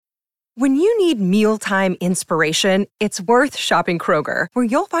When you need mealtime inspiration, it's worth shopping Kroger, where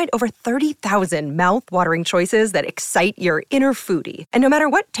you'll find over 30,000 mouth-watering choices that excite your inner foodie. And no matter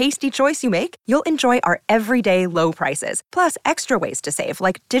what tasty choice you make, you'll enjoy our everyday low prices, plus extra ways to save,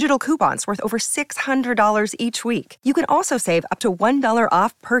 like digital coupons worth over $600 each week. You can also save up to $1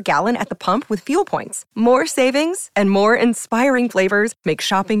 off per gallon at the pump with fuel points. More savings and more inspiring flavors make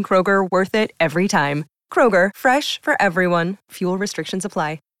shopping Kroger worth it every time. Kroger, fresh for everyone. Fuel restrictions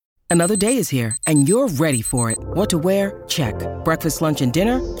apply. Another day is here, and you're ready for it. What to wear? Check. Breakfast, lunch, and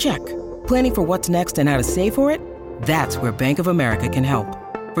dinner? Check. Planning for what's next and how to save for it? That's where Bank of America can help.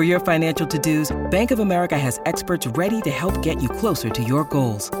 For your financial to-dos, Bank of America has experts ready to help get you closer to your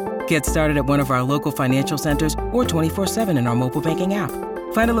goals. Get started at one of our local financial centers or 24/7 in our mobile banking app.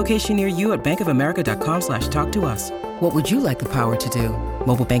 Find a location near you at bankofamerica.com/talktous. What would you like the power to do?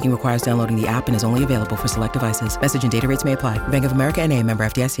 Mobile banking requires downloading the app and is only available for select devices. Message and data rates may apply. Bank of America N.A., member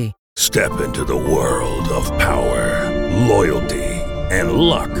FDIC. Step into the world of power, loyalty, and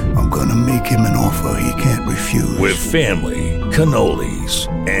luck. I'm gonna make him an offer he can't refuse. With family, cannolis,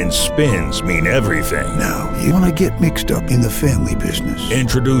 and spins mean everything. Now, you wanna get mixed up in the family business.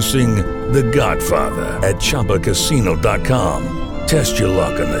 Introducing The Godfather at ChumbaCasino.com. Test your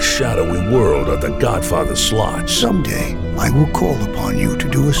luck in the shadowy world of The Godfather slot. Someday, I will call upon you to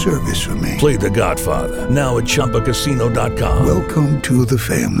do a service for me. Play The Godfather, now at ChumbaCasino.com. Welcome to the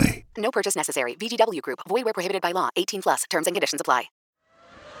family. No purchase necessary. VGW Group. Void where prohibited by law. 18 plus. Terms and conditions apply.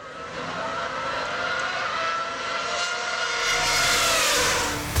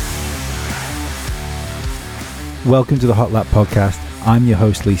 Welcome to the Hot Lap Podcast. I'm your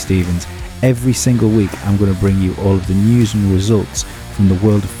host, Lee Stevens. Every single week, I'm going to bring you all of the news and results from the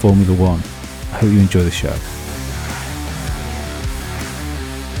world of Formula One. I hope you enjoy the show.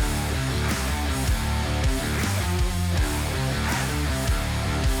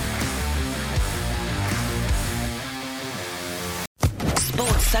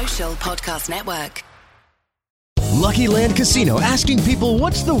 Sports Social Podcast Network. Lucky Land Casino, asking people,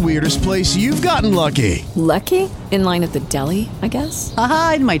 what's the weirdest place you've gotten lucky? Lucky? In line at the deli, I guess?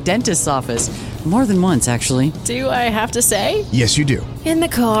 Aha, in my dentist's office. More than once, actually. Do I have to say? Yes, you do. In the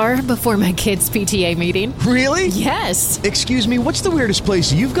car before my kids' PTA meeting. Really? Yes. Excuse me, what's the weirdest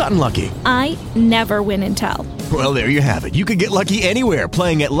place you've gotten lucky? I never win and tell. Well, there you have it. You can get lucky anywhere,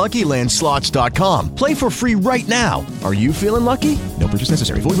 playing at LuckyLandSlots.com. Play for free right now. Are you feeling lucky? No purchase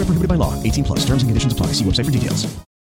necessary. Void where prohibited by law. 18 plus. Terms and conditions apply. See website for details.